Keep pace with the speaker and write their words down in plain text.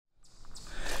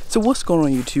So what's going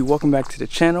on YouTube? Welcome back to the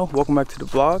channel. Welcome back to the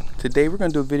vlog. Today we're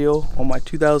going to do a video on my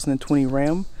 2020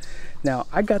 Ram. Now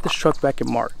I got this truck back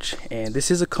in March and this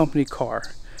is a company car.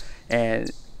 And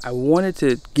I wanted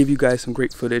to give you guys some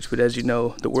great footage, but as you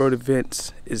know, the world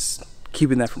events is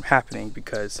keeping that from happening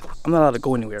because I'm not allowed to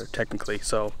go anywhere technically.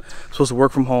 So I'm supposed to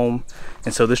work from home,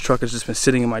 and so this truck has just been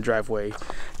sitting in my driveway.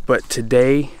 But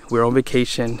today we're on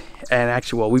vacation, and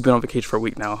actually, well, we've been on vacation for a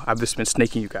week now. I've just been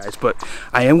snaking you guys, but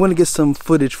I am going to get some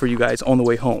footage for you guys on the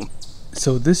way home.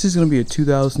 So this is going to be a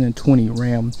 2020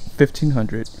 Ram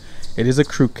 1500. It is a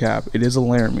crew cab. It is a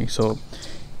Laramie. So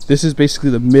this is basically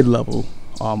the mid-level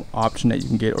option that you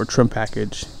can get, or trim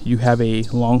package. You have a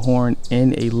Longhorn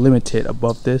and a Limited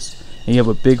above this, and you have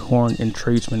a Bighorn and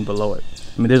Tradesman below it.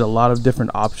 I mean, there's a lot of different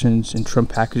options and trim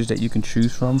packages that you can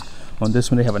choose from. On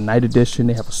this one, they have a night edition,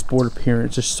 they have a sport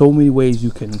appearance. There's so many ways you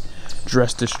can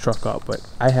dress this truck up, but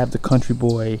I have the Country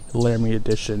Boy Laramie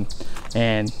edition,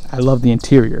 and I love the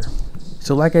interior.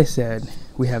 So like I said,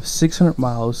 we have 600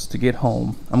 miles to get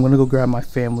home. I'm gonna go grab my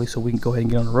family so we can go ahead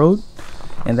and get on the road,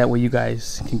 and that way you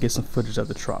guys can get some footage of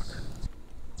the truck.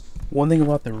 One thing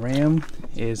about the Ram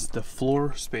is the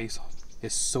floor space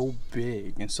is so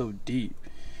big and so deep.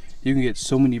 You can get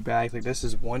so many bags. Like this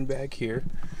is one bag here,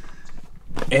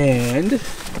 and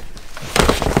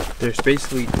there's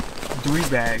basically 3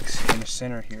 bags in the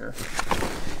center here.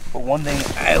 But one thing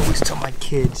I always tell my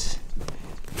kids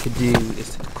to do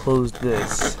is to close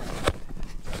this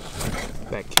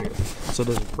back here so it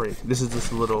doesn't break. This is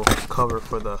this little cover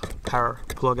for the power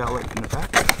plug outlet in the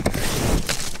back.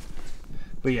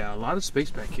 But yeah, a lot of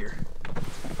space back here.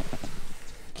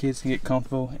 Kids can get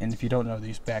comfortable, and if you don't know,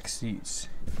 these back seats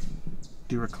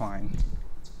do recline.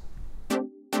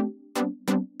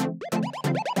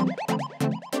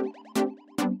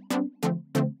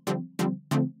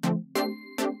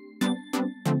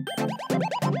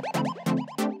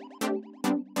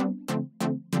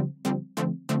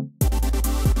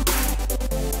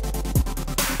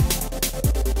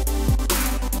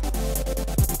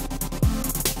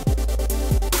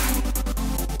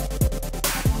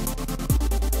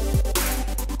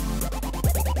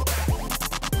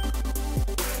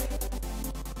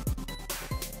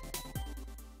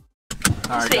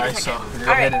 Alright guys, so we're gonna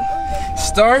go ahead and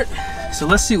start. So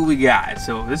let's see what we got.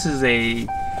 So this is a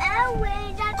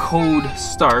code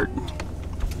start.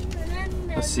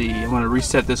 Let's see, I'm gonna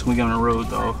reset this when we get on the road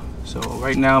though. So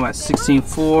right now I'm at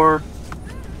 16.4.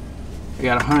 I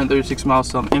got 136 miles,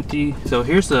 so I'm empty. So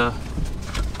here's the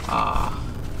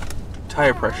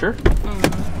tire pressure.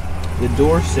 The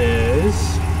door says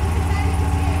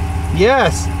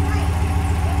yes.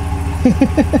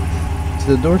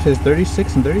 So the door says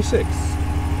 36 and 36.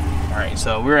 Alright,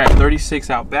 so we're at 36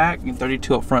 out back and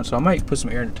 32 up front, so I might put some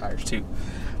air in the tires too.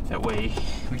 That way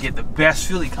we get the best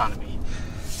fuel economy.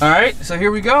 Alright, so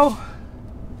here we go.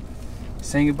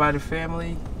 Saying goodbye to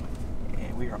family,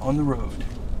 and we are on the road.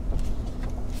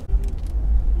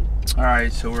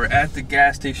 Alright, so we're at the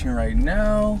gas station right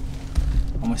now.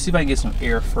 I'm gonna see if I can get some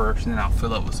air first, and then I'll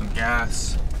fill up with some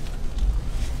gas.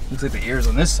 Looks like the air's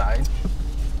on this side.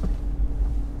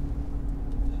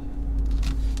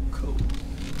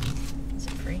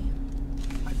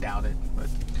 Doubt it, but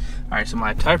all right. So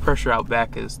my tire pressure out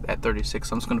back is at 36,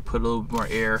 so I'm just going to put a little bit more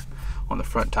air on the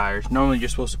front tires. Normally you're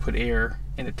supposed to put air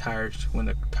in the tires when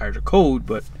the tires are cold,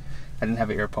 but I didn't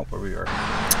have an air pump where we were.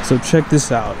 So check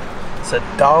this out, it's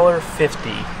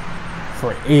 $1.50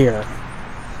 for air.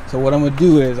 So what I'm gonna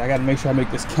do is I got to make sure I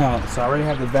make this count. So I already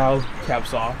have the valve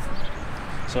caps off,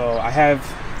 so I have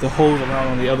the hose around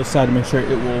on the other side to make sure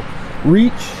it will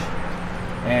reach.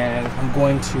 And I'm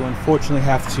going to unfortunately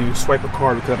have to swipe a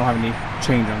card because I don't have any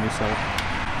change on me, so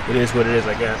it is what it is,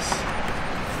 I guess.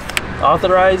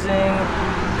 Authorizing,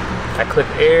 I click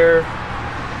air,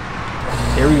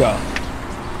 here we go.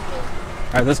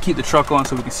 Alright, let's keep the truck on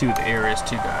so we can see what the air is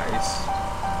too, guys.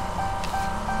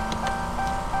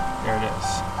 There it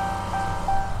is.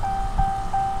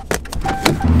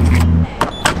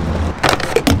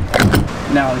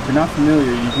 Now, if you're not familiar,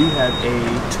 you do have a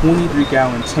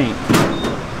 23-gallon tank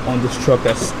on this truck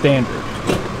that's standard.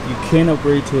 You can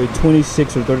upgrade to a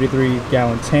 26 or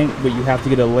 33-gallon tank, but you have to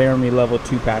get a Laramie level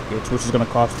 2 package, which is going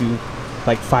to cost you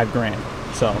like $5 grand.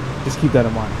 So just keep that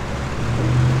in mind.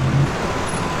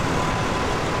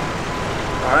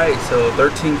 Alright, so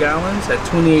 13 gallons at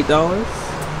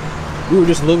 $28. We were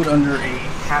just a little bit under a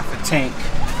half a tank.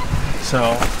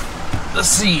 So let's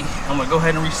see. I'm going to go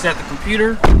ahead and reset the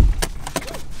computer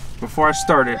before I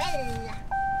start it.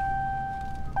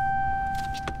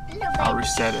 I'll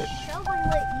reset it.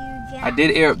 I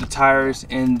did air up the tires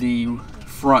in the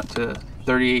front to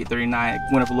 38, 39. It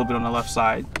went up a little bit on the left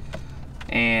side.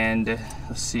 And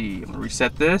let's see, I'm gonna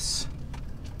reset this.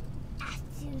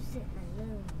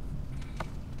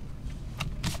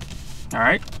 All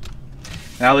right,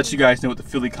 and I'll let you guys know what the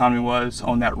fuel economy was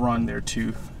on that run there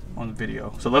too on the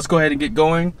video. So let's go ahead and get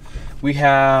going. We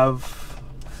have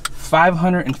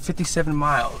 557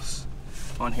 miles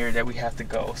on here that we have to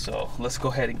go. So let's go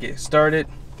ahead and get started,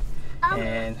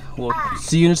 and we'll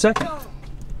see you in a second.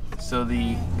 So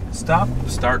the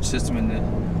stop-start system in the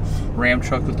Ram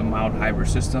truck with the mild hybrid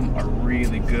system are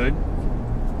really good.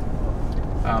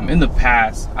 In the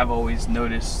past, I've always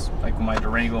noticed, like my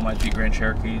Durango, my Jeep Grand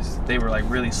Cherokees, they were like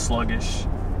really sluggish.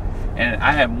 And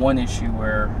I had one issue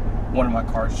where one of my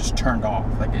cars just turned off,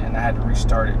 and I had to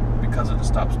restart it because of the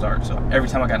stop-start. So every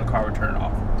time I got in the car, I would turn it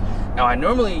off. Now I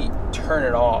normally turn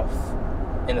it off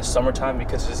in the summertime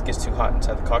because it just gets too hot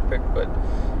inside the cockpit, but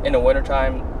in the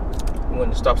wintertime, when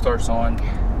the stop-start's on,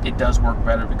 it does work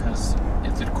better because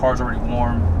if the car's already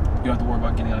warm, you don't have to worry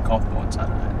about getting uncomfortable inside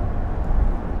of it.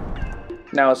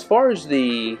 Now, as far as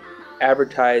the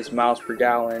advertised miles per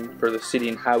gallon for the city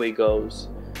and highway goes,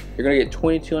 you're going to get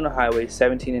 22 on the highway,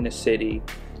 17 in the city,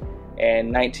 and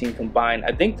 19 combined.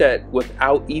 I think that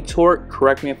without eTorque,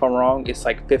 correct me if I'm wrong, it's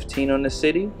like 15 on the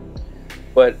city.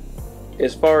 But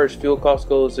as far as fuel cost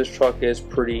goes, this truck is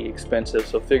pretty expensive.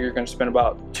 So figure you're going to spend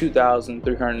about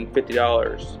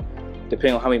 $2,350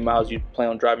 depending on how many miles you plan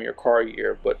on driving your car a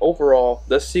year. But overall,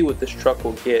 let's see what this truck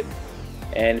will get.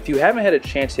 And if you haven't had a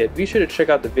chance yet, be sure to check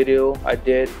out the video I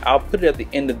did. I'll put it at the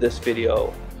end of this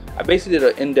video. I basically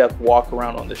did an in-depth walk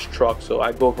around on this truck, so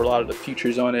I go over a lot of the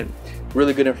features on it.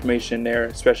 Really good information there,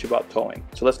 especially about towing.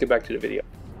 So let's get back to the video.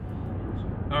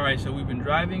 All right, so we've been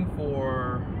driving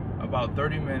for about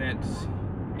 30 minutes,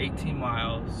 18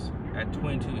 miles at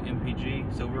 22 MPG.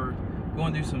 So we're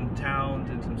going through some towns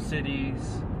and some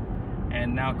cities,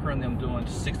 and now currently I'm doing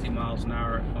 60 miles an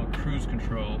hour on cruise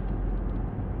control.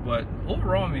 But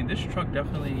overall, I mean, this truck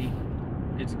definitely,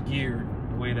 it's geared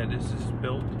the way that this is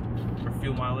built for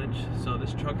fuel mileage. So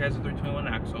this truck has a 321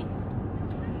 axle,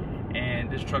 and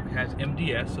this truck has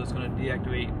MDS, so it's going to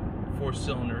deactivate 4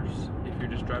 cylinders if you're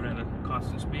just driving at a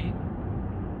constant speed.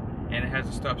 And it has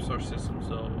a stop-start system.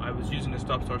 So I was using the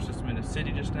stop-start system in the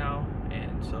city just now,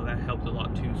 and so that helped a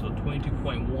lot too. So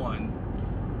 22.1,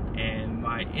 and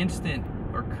my instant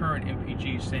or current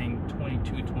MPG is saying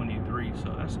 22.23,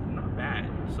 so that's not bad.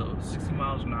 So 60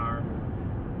 miles an hour,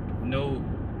 no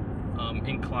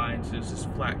inclines, it's just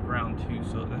flat ground too,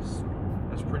 so that's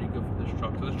pretty good for this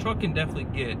truck. So the truck can definitely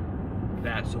get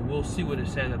that, so we'll see what it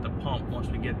says at the pump once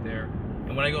we get there.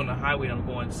 And when I go on the highway and I'm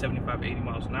going 75 to 80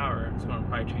 miles an hour, it's going to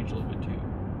probably change a little bit too.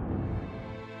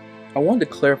 I wanted to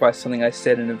clarify something I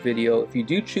said in the video. If you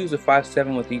do choose a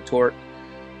 5.7 with eTorque,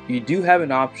 you do have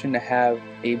an option to have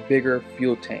a bigger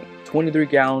fuel tank. 23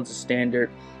 gallons is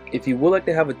standard. If you would like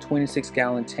to have a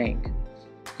 26-gallon tank,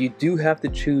 you do have to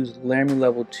choose Laramie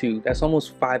level 2. That's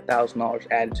almost $5,000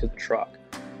 added to the truck.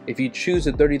 If you choose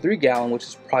a 33-gallon, which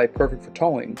is probably perfect for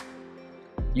towing,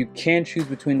 you can choose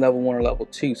between level 1 or level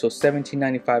 2, so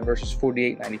 $1,795 versus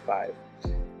 $4,895.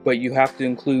 But you have to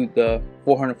include the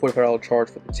 $445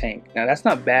 charge for the tank. Now that's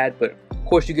not bad, but of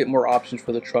course you get more options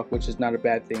for the truck, which is not a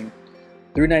bad thing.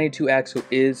 392 axle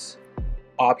is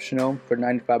optional for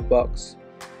 95 bucks.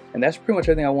 And that's pretty much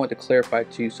everything I want to clarify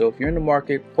too. So if you're in the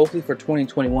market, hopefully for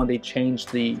 2021 they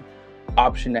changed the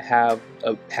option to have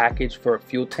a package for a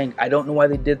fuel tank. I don't know why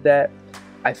they did that.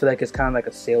 I feel like it's kind of like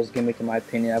a sales gimmick in my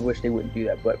opinion. I wish they wouldn't do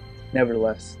that, but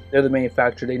nevertheless, they're the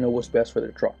manufacturer. They know what's best for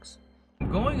their trucks.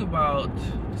 I'm going about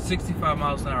 65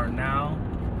 miles an hour now,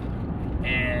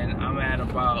 and I'm at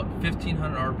about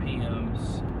 1500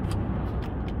 RPMs.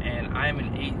 And I am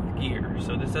in 8th gear,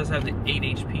 so this does have the 8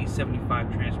 HP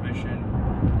 75 transmission,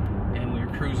 and when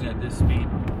you're cruising at this speed,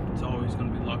 it's always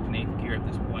going to be locked in 8th gear at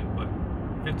this point. But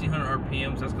 1500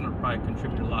 RPMs, that's going to probably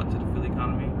contribute a lot to the fuel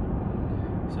economy.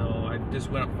 So I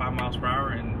just went up 5 miles per hour,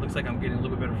 and it looks like I'm getting a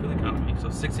little bit better fuel economy. So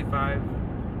 65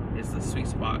 is the sweet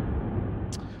spot.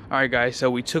 Alright guys, so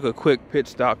we took a quick pit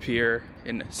stop here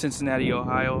in Cincinnati,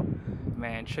 Ohio.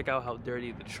 Man, check out how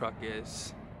dirty the truck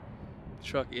is.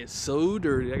 Truck is so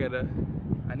dirty.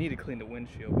 I need to clean the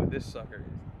windshield, but this sucker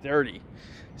is dirty.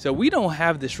 So we don't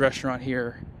have this restaurant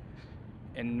here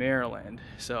in Maryland,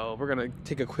 so we're gonna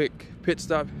take a quick pit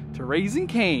stop to Raising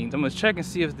Cane's. I'm gonna check and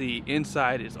see if the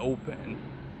inside is open,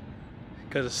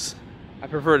 because I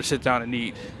prefer to sit down and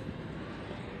eat.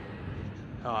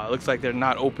 It looks like they're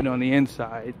not open on the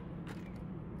inside,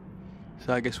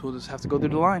 so I guess we'll just have to go through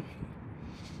the line.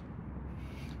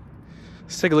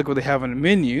 Let's take a look what they have on the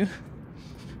menu.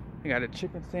 They got a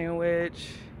chicken sandwich.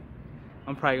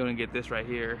 I'm probably gonna get this right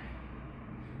here.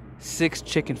 6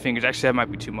 chicken fingers. Actually, that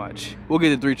might be too much. We'll get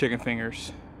the 3 chicken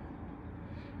fingers.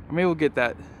 Or maybe we'll get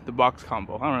the box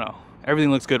combo. I don't know.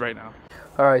 Everything looks good right now.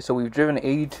 Alright, so we've driven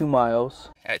 82 miles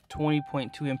at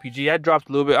 20.2 MPG. I dropped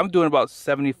a little bit. I'm doing about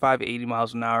 75, 80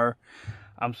 miles an hour.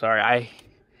 I'm sorry,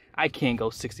 I can't go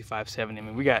 65, 70. I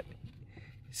mean, we got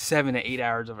 7 to 8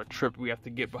 hours of a trip we have to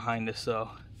get behind us, so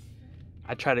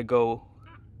I try to go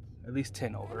at least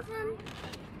 10 over.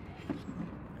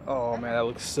 Oh man, that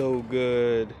looks so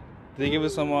good. Did they give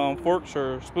us some forks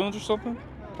or spoons or something?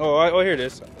 Oh, here it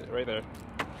is, right there.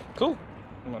 Cool.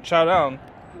 I'm gonna chow down.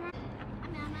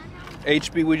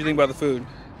 HB, what do you think about the food?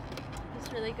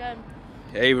 It's really good.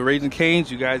 Hey, we're Raising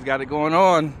Cane's. You guys got it going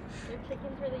on. Your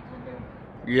chicken's really tender.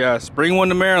 Yes, bring one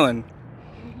to Maryland.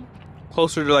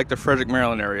 Closer to like the Frederick,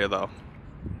 Maryland area though.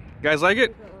 You guys like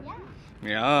it? Yeah.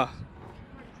 Yeah.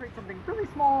 Really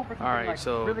small for Alright, like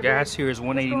so really gas big. here is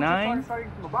 189.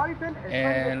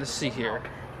 And And let's see here.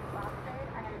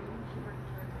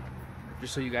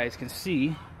 Just so you guys can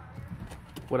see,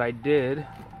 what I did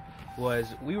was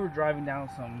we were driving down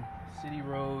some city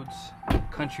roads,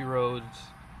 country roads,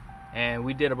 and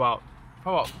we did probably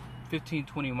about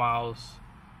 15-20 miles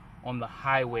on the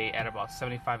highway at about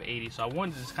 75-80. So I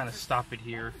wanted to just kind of stop it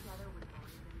here.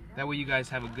 That way you guys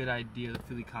have a good idea of the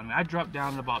fuel economy. I dropped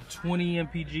down to about 20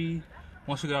 MPG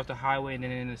once we got off the highway, and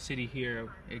then in the city here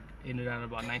it ended at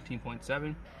about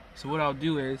 19.7. So what I'll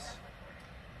do is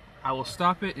I will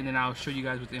stop it and then I'll show you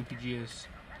guys what the MPG is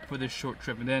for this short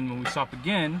trip, and then when we stop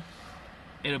again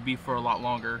it'll be for a lot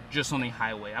longer just on the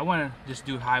highway. I want to just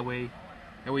do highway,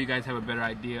 that way you guys have a better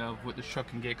idea of what this truck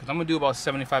can get, because I'm gonna do about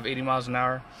 75-80 miles an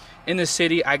hour. In the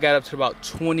city I got up to about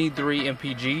 23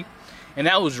 MPG, and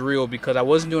that was real because I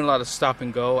wasn't doing a lot of stop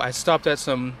and go. I stopped at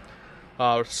some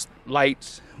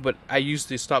lights, but I used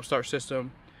the stop start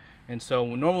system, and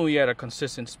so normally at a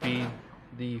consistent speed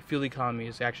the fuel economy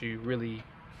is actually really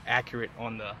accurate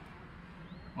on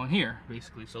here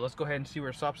basically. So let's go ahead and see where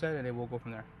it stops at and then we'll go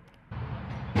from there.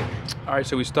 Alright,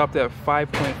 so we stopped at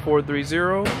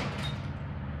 5.430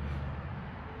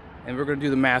 and we're gonna do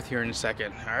the math here in a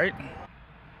second.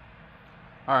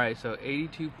 Alright, so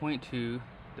 82.2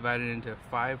 divided into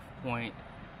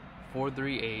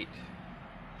 5.438.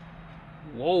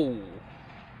 Whoa,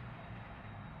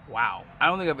 wow, I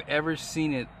don't think I've ever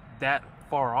seen it that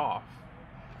far off.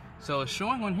 So it's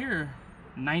showing on here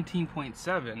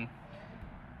 19.7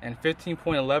 and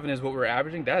 15.11 is what we're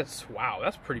averaging. Wow,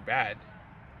 that's pretty bad.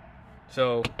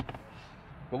 So,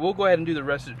 but we'll go ahead and do the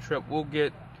rest of the trip. We'll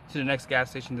get to the next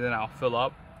gas station, then I'll fill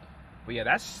up. But yeah,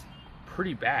 that's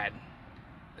pretty bad.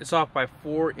 It's off by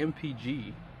 4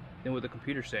 MPG than what the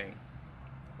computer's saying.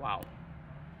 Wow.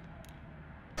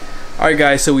 Alright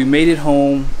guys, so we made it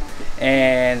home,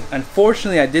 and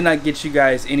unfortunately I did not get you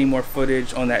guys any more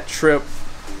footage on that trip.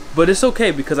 But it's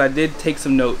okay because I did take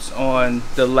some notes on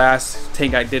the last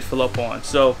tank I did fill up on.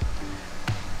 So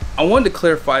I wanted to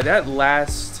clarify that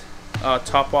last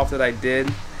top off that I did.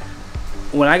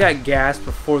 When I got gas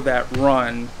before that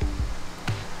run,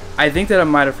 I think that I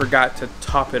might have forgot to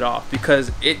top it off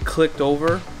because it clicked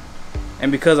over, and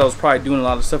because I was probably doing a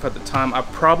lot of stuff at the time, I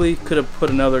probably could have put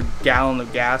another gallon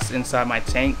of gas inside my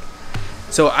tank.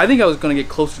 So I think I was going to get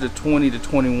closer to 20 to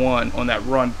 21 on that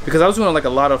run because I was doing like a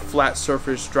lot of flat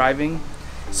surface driving.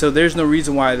 So there's no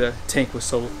reason why the tank was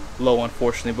so low,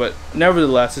 unfortunately. But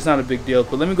nevertheless, it's not a big deal.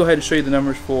 But let me go ahead and show you the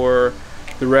numbers for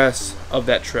the rest of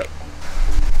that trip.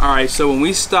 Alright, so when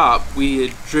we stopped, we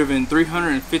had driven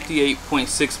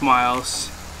 358.6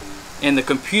 miles and the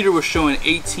computer was showing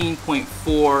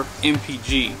 18.4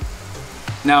 MPG.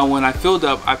 Now when I filled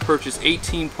up, I purchased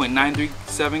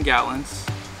 18.937 gallons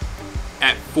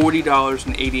at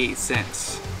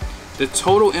 $40.88. The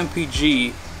total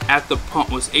MPG at the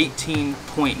pump was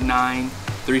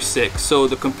 18.936, so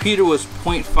the computer was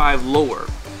 0.5 lower.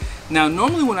 Now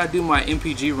normally when I do my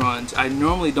MPG runs, I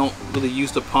normally don't really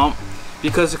use the pump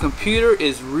because the computer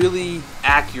is really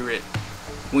accurate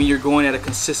when you're going at a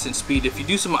consistent speed. If you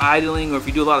do some idling or if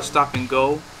you do a lot of stop and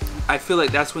go, I feel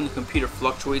like that's when the computer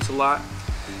fluctuates a lot.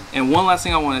 And one last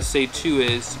thing I want to say too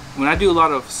is when I do a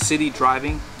lot of city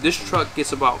driving, this truck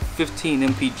gets about 15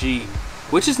 MPG,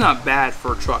 which is not bad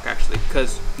for a truck actually,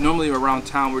 because normally around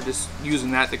town we're just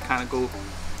using that to kind of go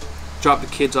drop the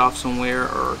kids off somewhere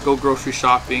or go grocery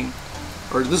shopping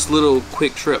or just little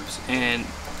quick trips. And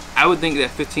I would think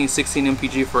that 15-16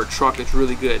 MPG for a truck is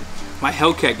really good. My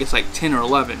Hellcat gets like 10 or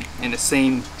 11 in the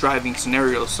same driving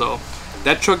scenario, so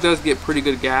that truck does get pretty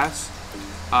good gas.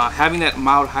 Having that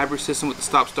mild hybrid system with the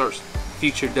stop-start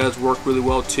feature does work really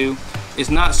well too. It's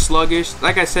not sluggish.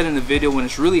 Like I said in the video, when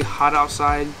it's really hot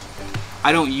outside,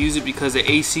 I don't use it because the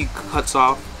AC cuts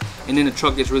off. and then the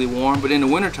truck gets really warm. But in the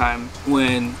wintertime,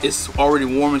 when it's already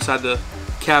warm inside the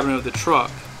cabin of the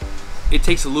truck, it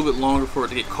takes a little bit longer for it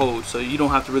to get cold, so you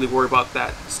don't have to really worry about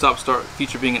that stop-start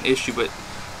feature being an issue. But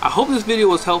I hope this video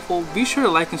was helpful. Be sure to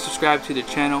like and subscribe to the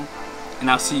channel, and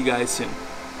I'll see you guys soon.